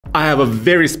I have a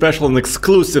very special and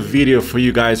exclusive video for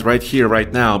you guys right here,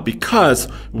 right now, because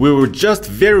we were just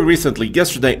very recently,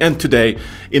 yesterday and today,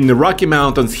 in the Rocky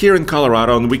Mountains here in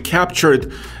Colorado, and we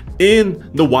captured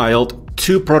in the wild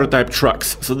 2 prototype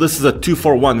trucks. So this is a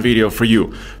 2-for-1 video for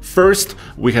you. First,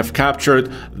 we have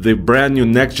captured the brand new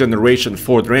next generation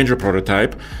Ford Ranger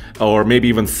prototype, or maybe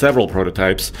even several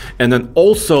prototypes, and then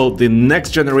also the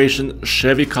next generation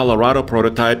Chevy Colorado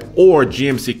prototype or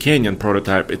GMC Canyon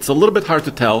prototype. It's a little bit hard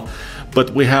to tell,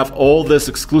 but we have all this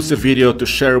exclusive video to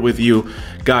share with you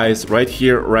guys right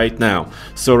here, right now.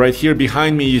 So right here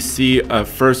behind me, you see a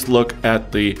first look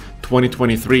at the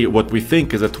 2023, what we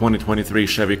think is a 2023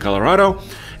 Chevy Colorado,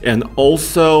 and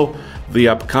also the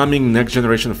upcoming next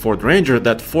generation Ford Ranger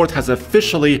that Ford has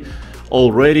officially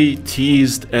already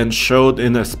teased and showed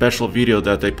in a special video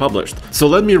that they published. So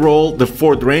let me roll the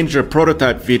Ford Ranger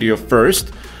prototype video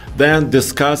first, then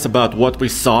discuss about what we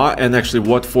saw and actually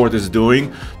what Ford is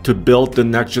doing to build the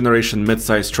next generation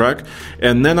midsize truck.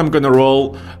 And then I'm gonna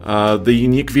roll the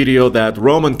unique video that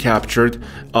Roman captured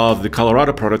of the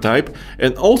Colorado prototype,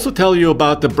 and also tell you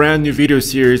about the brand new video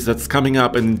series that's coming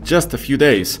up in just a few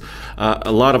days.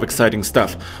 A lot of exciting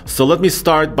stuff. So let me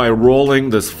start by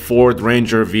rolling this Ford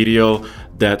Ranger video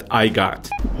that I got.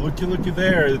 Looky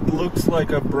there, it looks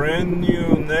like a brand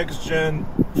new next gen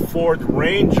Ford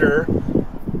Ranger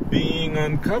being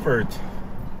uncovered.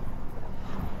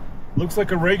 Looks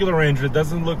like a regular Ranger. It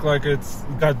doesn't look like it's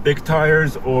got big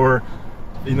tires or,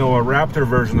 you know, a Raptor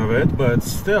version of it, but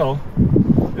still,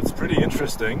 it's pretty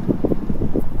interesting.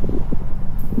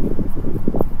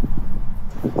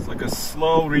 It's like a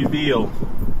slow reveal.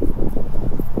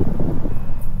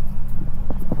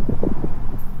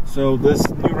 So this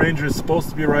new Ranger is supposed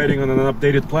to be riding on an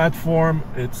updated platform.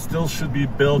 It still should be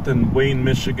built in Wayne,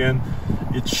 Michigan.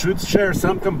 It should share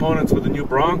some components with the new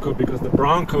Bronco, because the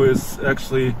Bronco is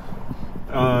actually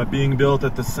being built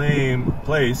at the same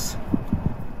place,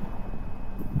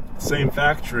 same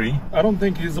factory. I don't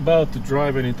think he's about to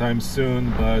drive anytime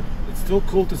soon, but it's still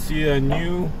cool to see a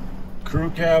new crew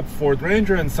cab Ford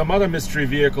Ranger and some other mystery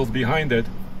vehicles behind it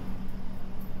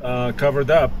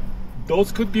covered up.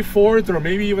 Those could be Fords or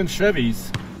maybe even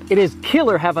Chevys. It is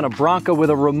killer having a Bronco with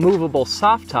a removable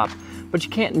soft top, but you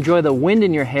can't enjoy the wind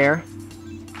in your hair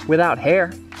without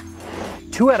hair.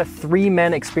 2 out of 3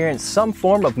 men experience some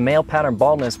form of male pattern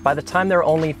baldness by the time they're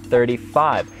only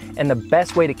 35. And the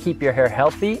best way to keep your hair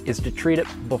healthy is to treat it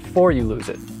before you lose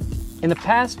it. In the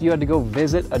past, you had to go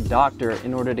visit a doctor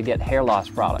in order to get hair loss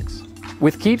products.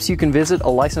 With Keeps, you can visit a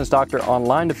licensed doctor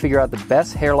online to figure out the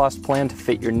best hair loss plan to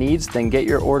fit your needs, then get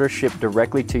your order shipped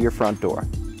directly to your front door.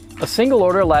 A single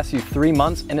order lasts you 3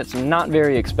 months, and it's not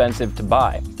very expensive to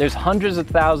buy. There's hundreds of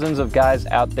thousands of guys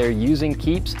out there using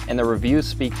Keeps, and the reviews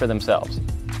speak for themselves.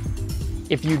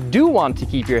 If you do want to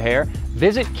keep your hair,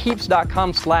 visit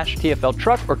keeps.com/TFL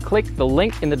truck or click the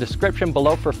link in the description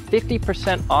below for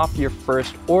 50% off your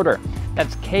first order.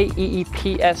 That's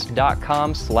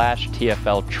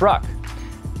keeps.com/TFL truck.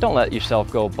 Don't let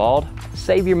yourself go bald.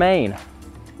 Save your mane.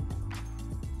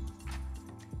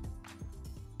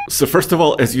 So first of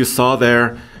all, as you saw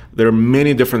there are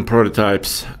many different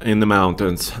prototypes in the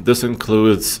mountains. This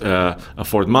includes a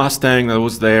Ford Mustang that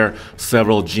was there,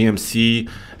 several GMC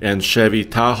and Chevy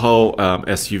Tahoe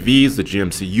SUVs, the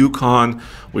GMC Yukon.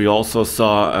 We also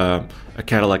saw a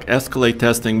Cadillac Escalade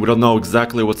testing. We don't know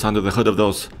exactly what's under the hood of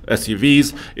those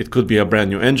SUVs. It could be a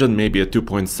brand new engine, maybe a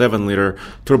 2.7 liter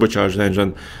turbocharged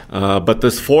engine, but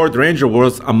this Ford Ranger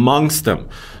was amongst them.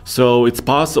 So it's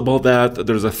possible that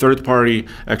there's a third party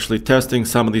actually testing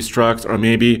some of these trucks, or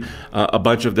maybe a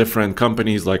bunch of different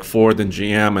companies like Ford and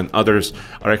GM and others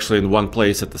are actually in one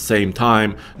place at the same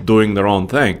time doing their own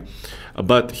thing.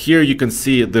 But here you can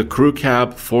see the crew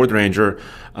cab Ford Ranger,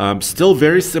 still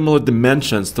very similar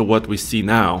dimensions to what we see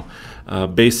now.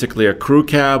 Basically a crew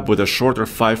cab with a shorter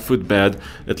 5-foot bed.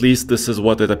 At least this is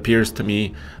what it appears to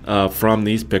me from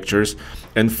these pictures.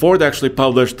 And Ford actually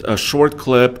published a short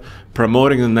clip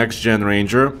promoting the next gen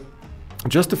Ranger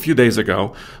just a few days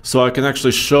ago. So I can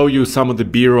actually show you some of the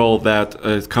B-roll that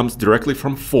comes directly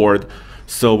from Ford.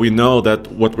 So we know that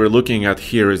what we're looking at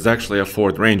here is actually a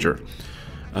Ford Ranger.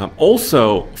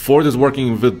 Also, Ford is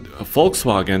working with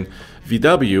Volkswagen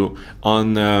VW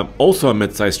on also a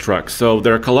mid-size truck. So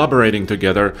they're collaborating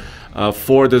together.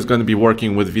 Ford is going to be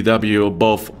working with VW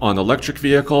both on electric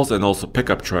vehicles and also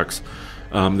pickup trucks.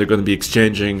 They're going to be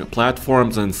exchanging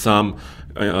platforms and some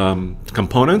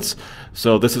components.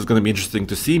 So this is going to be interesting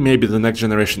to see. Maybe the next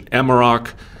generation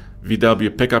Amarok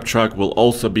VW pickup truck will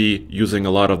also be using a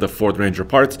lot of the Ford Ranger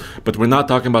parts, but we're not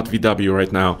talking about VW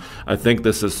right now. I think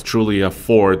this is truly a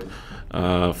Ford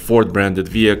branded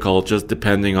vehicle, just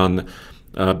depending on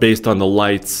based on the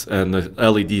lights and the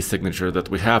LED signature that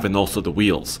we have, and also the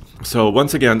wheels. So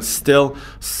once again, still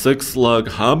 6-lug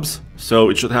hubs, so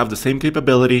it should have the same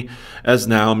capability as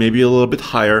now, maybe a little bit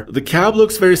higher. The cab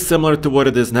looks very similar to what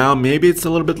it is now. Maybe it's a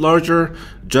little bit larger,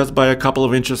 just by a couple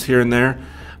of inches here and there.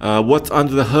 What's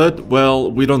under the hood? Well,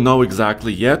 we don't know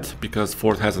exactly yet because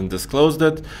Ford hasn't disclosed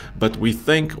it, but we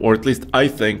think, or at least I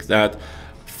think, that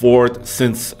Ford,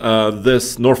 since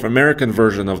this North American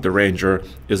version of the Ranger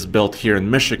is built here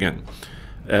in Michigan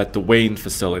at the Wayne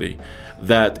facility,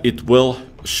 that it will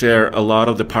share a lot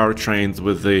of the powertrains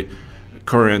with the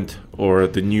current or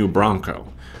the new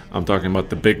Bronco. I'm talking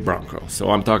about the big Bronco. So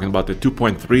I'm talking about the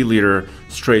 2.3 liter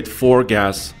straight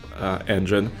 4-gas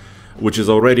engine, which is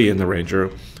already in the Ranger.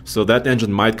 So that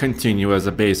engine might continue as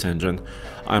a base engine.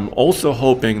 I'm also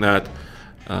hoping that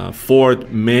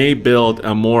Ford may build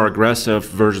a more aggressive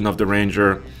version of the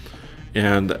Ranger,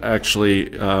 and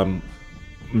actually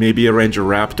maybe a Ranger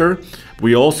Raptor.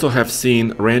 We also have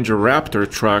seen Ranger Raptor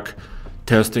truck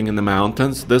testing in the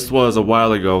mountains. This was a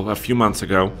while ago, a few months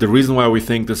ago. The reason why we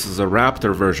think this is a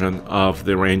Raptor version of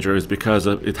the Ranger is because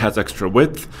it has extra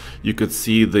width. You could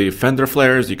see the fender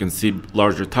flares, you can see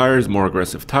larger tires, more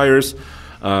aggressive tires,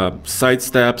 side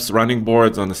steps, running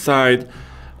boards on the side.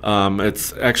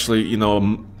 It's actually, you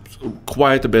know,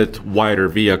 quite a bit wider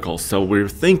vehicle. So we're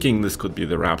thinking this could be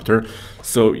the Raptor.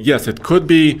 So yes, it could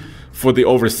be for the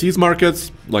overseas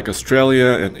markets like Australia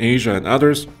and Asia and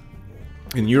others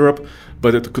in Europe,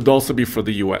 but it could also be for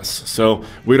the US. So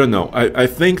we don't know. I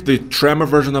think the Tremor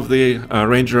version of the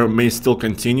Ranger may still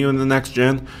continue in the next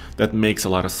gen. That makes a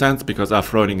lot of sense because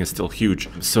off-roading is still huge.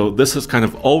 So this is kind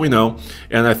of all we know.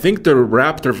 And I think the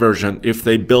Raptor version, if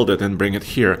they build it and bring it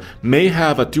here, may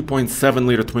have a 2.7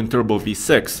 liter twin turbo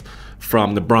V6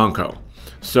 from the Bronco.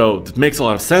 So it makes a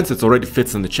lot of sense. It already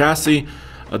fits in the chassis.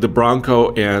 The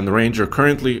Bronco and the Ranger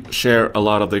currently share a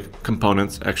lot of the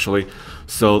components, actually.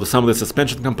 So some of the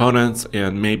suspension components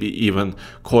and maybe even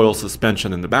coil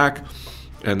suspension in the back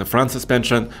and the front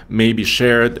suspension may be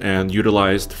shared and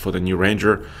utilized for the new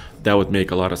Ranger. That would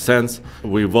make a lot of sense.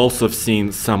 We've also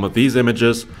seen some of these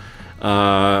images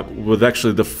with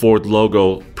actually the Ford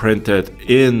logo printed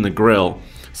in the grille.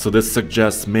 So this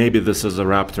suggests maybe this is a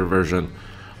Raptor version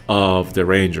of the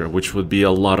Ranger, which would be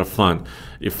a lot of fun.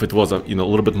 If it was a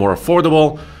little bit more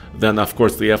affordable, then of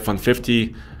course the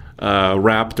F-150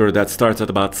 Raptor that starts at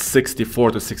about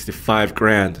 64 to 65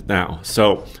 grand now.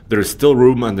 So there's still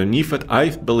room underneath it, I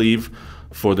believe,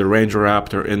 for the Ranger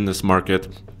Raptor in this market,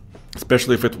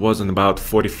 especially if it was in about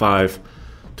 $45,000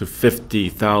 to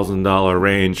 $50,000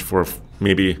 range for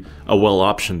maybe a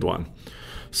well-optioned one.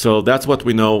 So that's what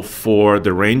we know for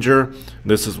the Ranger.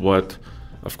 This is what,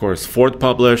 of course, Ford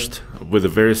published with a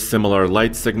very similar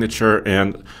light signature,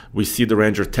 and we see the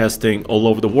Ranger testing all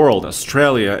over the world,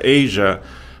 Australia, Asia,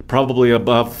 probably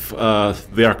above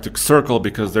the Arctic Circle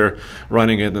because they're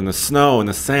running it in the snow and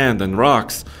the sand and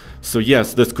rocks. So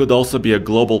yes, this could also be a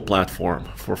global platform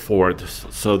for Ford.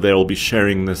 So they'll be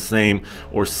sharing the same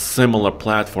or similar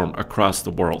platform across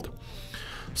the world.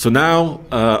 So now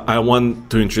I want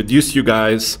to introduce you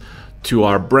guys to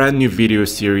our brand new video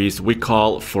series we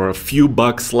call For a Few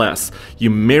Bucks Less. You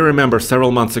may remember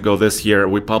several months ago this year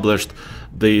we published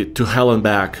the To Hell and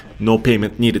Back No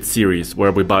Payment Needed series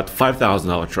where we bought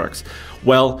 $5,000 trucks.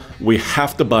 Well, we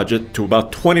halved the budget to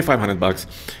about $2,500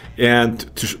 and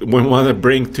we want to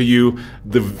bring to you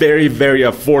the very, very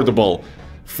affordable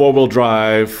four-wheel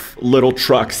drive little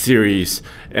truck series,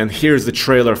 and here's the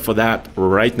trailer for that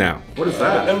right now. What is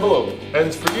that? Envelope.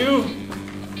 N's for you,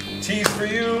 T's for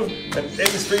you, and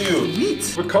A's for you.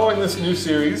 Sweet. We're calling this new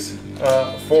series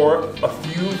For a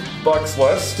Few Bucks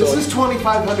Less. This is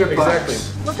 $2,500 bucks.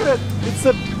 Exactly. Look at it. It's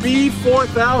a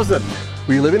B4000.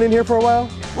 Were you living in here for a while?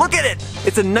 Look at it!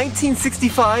 It's a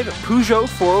 1965 Peugeot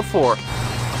 404.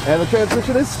 And the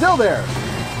transmission is still there.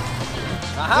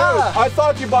 Aha! I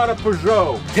thought you bought a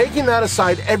Peugeot. Taking that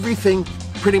aside, everything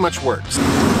pretty much works.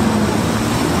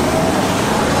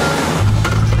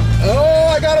 Oh,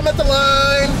 I got him at the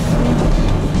line.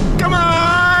 Come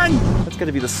on! That's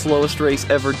gonna be the slowest race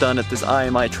ever done at this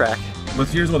IMI track. But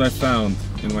here's what I found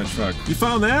in my truck. You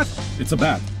found that? It's a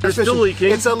bat. It's still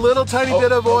leaking. It's a little tiny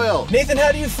bit of oil. Nathan,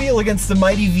 how do you feel against the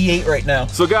mighty V8 right now?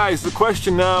 So guys, the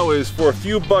question now is, for a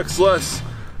few bucks less,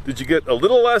 did you get a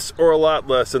little less or a lot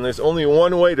less? And there's only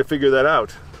one way to figure that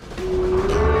out.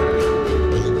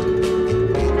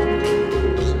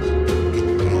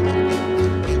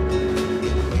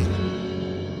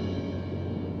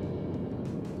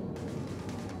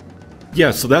 Yeah,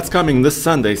 so that's coming this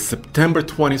Sunday, September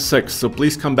 26th. So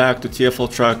please come back to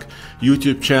TFL Truck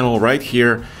YouTube channel right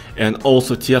here, and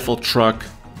also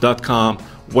TFLtruck.com,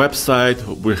 website.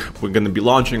 We're going to be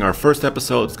launching our first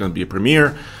episode. It's going to be a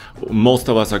premiere. Most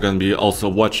of us are going to be also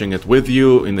watching it with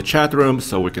you in the chat room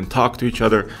so we can talk to each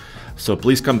other. So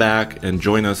please come back and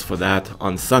join us for that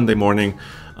on Sunday morning.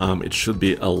 It should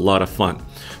be a lot of fun.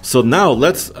 So now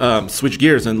let's switch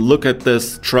gears and look at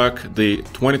this truck, the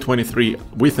 2023,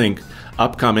 we think,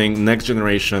 upcoming next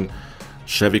generation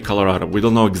Chevy Colorado. We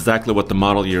don't know exactly what the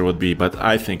model year would be, but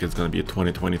I think it's going to be a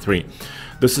 2023.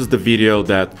 This is the video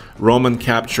that Roman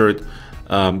captured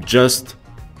just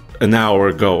an hour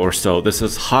ago or so. This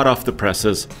is hot off the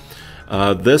presses.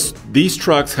 These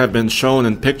trucks have been shown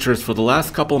in pictures for the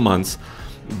last couple months,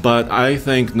 but I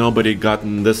think nobody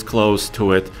gotten this close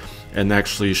to it and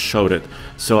actually showed it.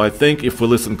 So I think if we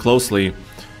listen closely,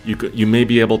 you may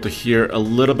be able to hear a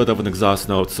little bit of an exhaust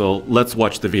note. So let's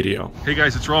watch the video. Hey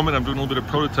guys, it's Roman. I'm doing a little bit of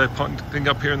prototype hunting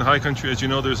up here in the high country. As you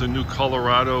know, there's a new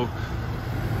Colorado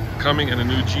coming and a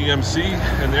new GMC,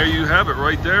 and there you have it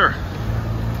right there.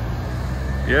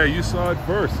 Yeah, you saw it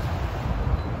first.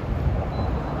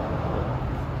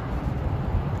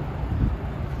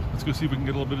 Let's go see if we can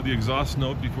get a little bit of the exhaust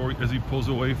note before, as he pulls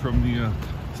away from the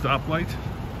stoplight.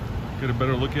 Get a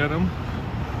better look at him.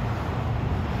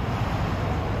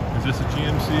 Is this a GMC or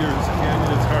is this a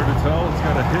Canyon? It's hard to tell. It's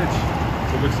got a hitch.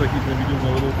 So it looks like he's going to be doing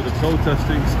a little bit of toe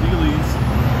testing, steelies,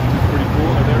 which is pretty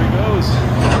cool. And there he goes.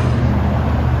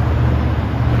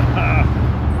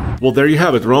 Well, there you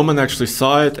have it. Roman actually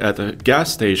saw it at a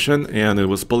gas station and it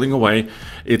was pulling away.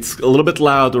 It's a little bit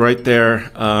loud right there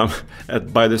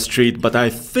by the street, but I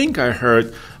think I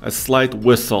heard a slight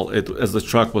whistle as the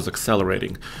truck was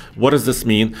accelerating. What does this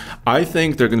mean? I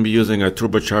think they're going to be using a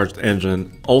turbocharged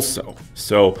engine also.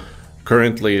 So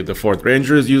currently the Ford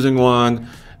Ranger is using one.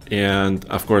 And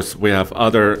of course, we have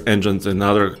other engines and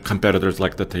other competitors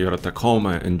like the Toyota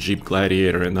Tacoma and Jeep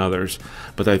Gladiator and others.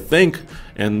 But I think,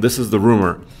 and this is the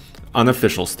rumor,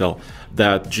 unofficial still,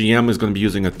 that GM is going to be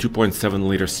using a 2.7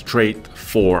 liter straight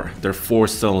 4, their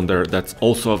 4-cylinder that's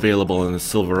also available in the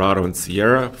Silverado and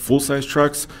Sierra full-size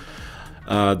trucks.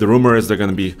 The rumor is they're going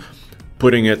to be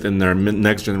putting it in their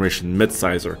next generation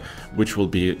midsizer, which will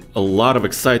be a lot of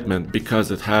excitement because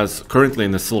it has currently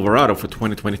in the Silverado for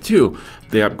 2022,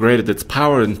 they upgraded its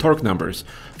power and torque numbers,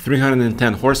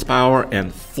 310 horsepower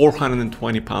and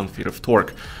 420 pound-feet of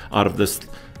torque out of this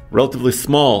relatively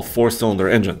small 4-cylinder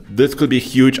engine. This could be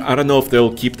huge. I don't know if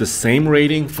they'll keep the same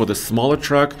rating for the smaller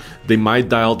truck. They might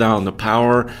dial down the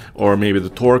power or maybe the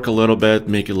torque a little bit,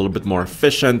 make it a little bit more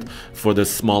efficient for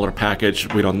this smaller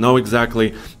package. We don't know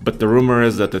exactly, but the rumor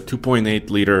is that the 2.8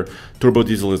 liter turbo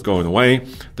diesel is going away,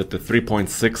 that the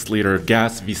 3.6 liter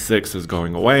gas V6 is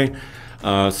going away.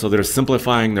 So they're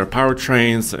simplifying their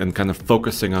powertrains and kind of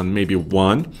focusing on maybe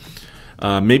one.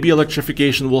 Maybe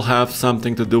electrification will have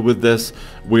something to do with this.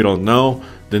 We don't know.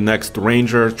 The next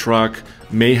Ranger truck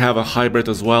may have a hybrid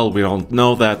as well. We don't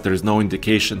know that. There's no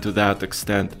indication to that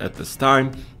extent at this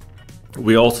time.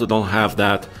 We also don't have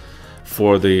that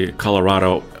for the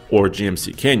Colorado or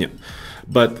GMC Canyon.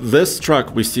 But this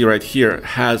truck we see right here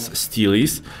has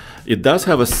steelies. It does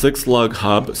have a 6-lug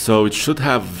hub, so it should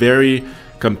have very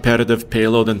competitive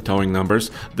payload and towing numbers.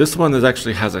 This one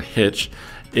actually has a hitch.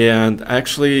 And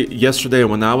actually yesterday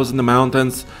when I was in the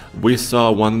mountains, we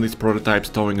saw one of these prototypes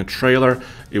towing a trailer.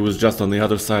 It was just on the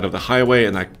other side of the highway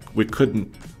and we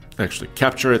couldn't actually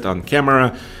capture it on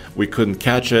camera. We couldn't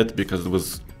catch it because it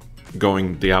was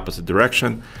going the opposite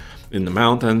direction in the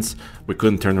mountains. We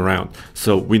couldn't turn around.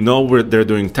 So we know where they're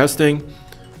doing testing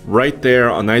right there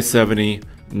on I-70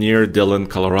 near Dillon,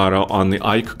 Colorado on the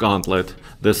Ike Gauntlet.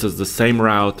 This is the same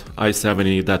route,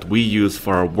 I-70, that we use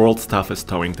for our world's toughest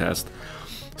towing test.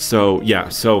 So yeah,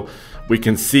 so we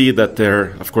can see that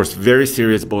they're, of course, very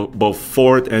serious, both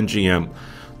Ford and GM,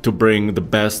 to bring the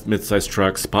best midsize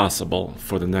trucks possible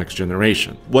for the next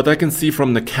generation. What I can see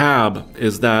from the cab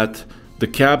is that the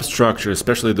cab structure,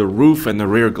 especially the roof and the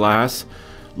rear glass,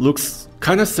 looks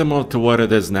kind of similar to what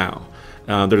it is now.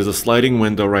 There's a sliding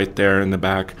window right there in the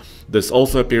back. This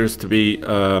also appears to be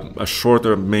a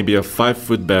shorter, maybe a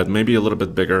 5-foot bed, maybe a little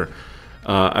bit bigger,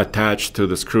 attached to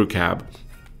this crew cab.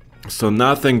 So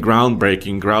nothing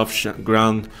groundbreaking,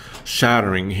 ground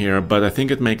shattering here, but I think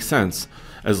it makes sense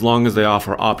as long as they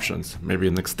offer options. Maybe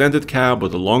an extended cab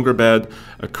with a longer bed,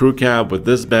 a crew cab with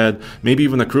this bed, maybe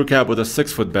even a crew cab with a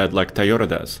 6-foot bed like Toyota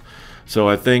does. So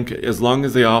I think as long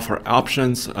as they offer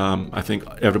options, I think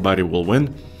everybody will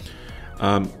win.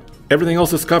 Everything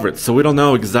else is covered, so we don't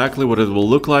know exactly what it will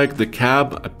look like. The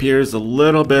cab appears a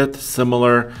little bit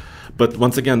similar, but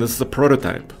once again, this is a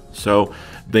prototype. So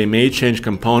they may change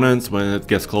components when it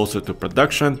gets closer to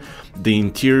production. The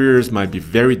interiors might be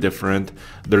very different.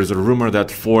 There's a rumor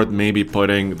that Ford may be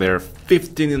putting their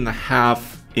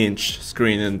 15.5 8-inch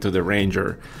screen into the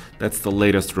Ranger. That's the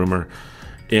latest rumor.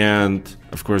 And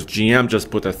of course, GM just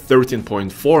put a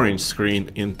 13.4-inch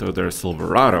screen into their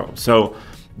Silverado. So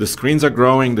the screens are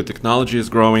growing, the technology is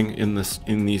growing in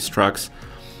these trucks.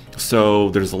 So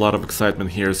there's a lot of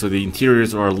excitement here. So the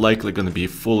interiors are likely going to be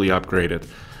fully upgraded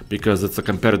because it's a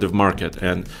competitive market,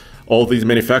 and all these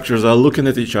manufacturers are looking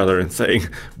at each other and saying,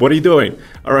 what are you doing?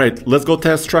 All right, let's go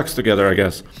test trucks together, I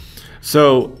guess.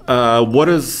 So what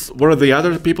are the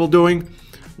other people doing?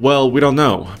 Well, we don't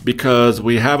know because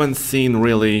we haven't seen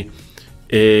really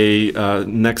a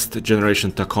next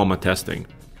generation Tacoma testing.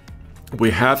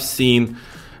 We have seen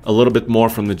a little bit more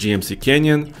from the GMC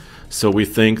Canyon. So we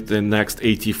think the next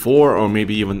AT4 or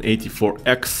maybe even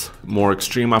AT4X, more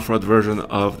extreme off-road version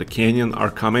of the Canyon,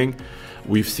 are coming.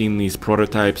 We've seen these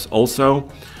prototypes also.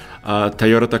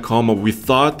 Toyota Tacoma, we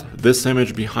thought this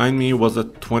image behind me was a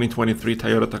 2023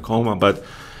 Toyota Tacoma, but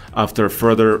after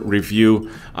further review,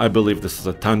 I believe this is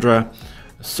a Tundra.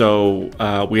 So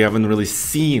we haven't really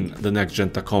seen the next gen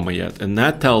Tacoma yet. And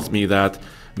that tells me that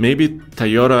maybe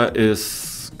Toyota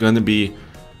is going to be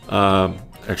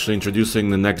actually introducing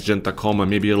the next gen Tacoma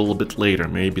maybe a little bit later,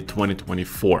 maybe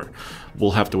 2024.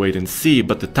 We'll have to wait and see.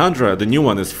 But the Tundra, the new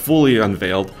one, is fully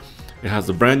unveiled. It has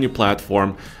a brand new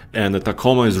platform, and the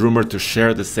Tacoma is rumored to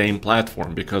share the same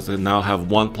platform because they now have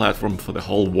one platform for the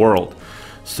whole world.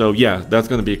 So yeah, that's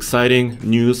going to be exciting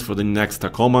news for the next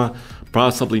Tacoma.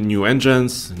 Possibly new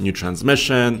engines, new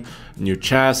transmission, new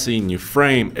chassis, new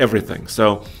frame, everything.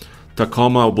 So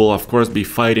Tacoma will of course be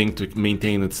fighting to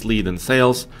maintain its lead in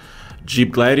sales.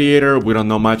 Jeep Gladiator, we don't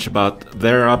know much about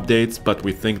their updates, but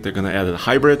we think they're going to add a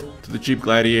hybrid to the Jeep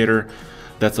Gladiator.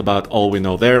 That's about all we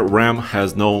know there. Ram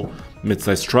has no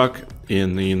midsize truck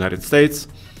in the United States.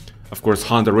 Of course,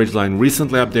 Honda Ridgeline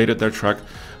recently updated their truck,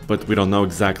 but we don't know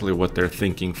exactly what they're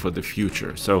thinking for the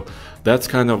future. So that's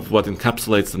kind of what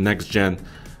encapsulates the next gen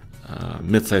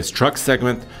midsize truck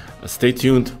segment. Stay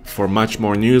tuned for much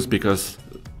more news because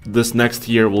this next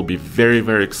year will be very,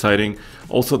 very exciting.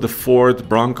 Also, the Ford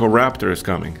Bronco Raptor is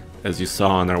coming, as you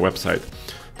saw on our website.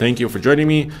 Thank you for joining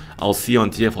me. I'll see you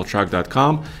on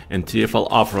TFLtruck.com and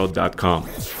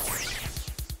TFLoffroad.com.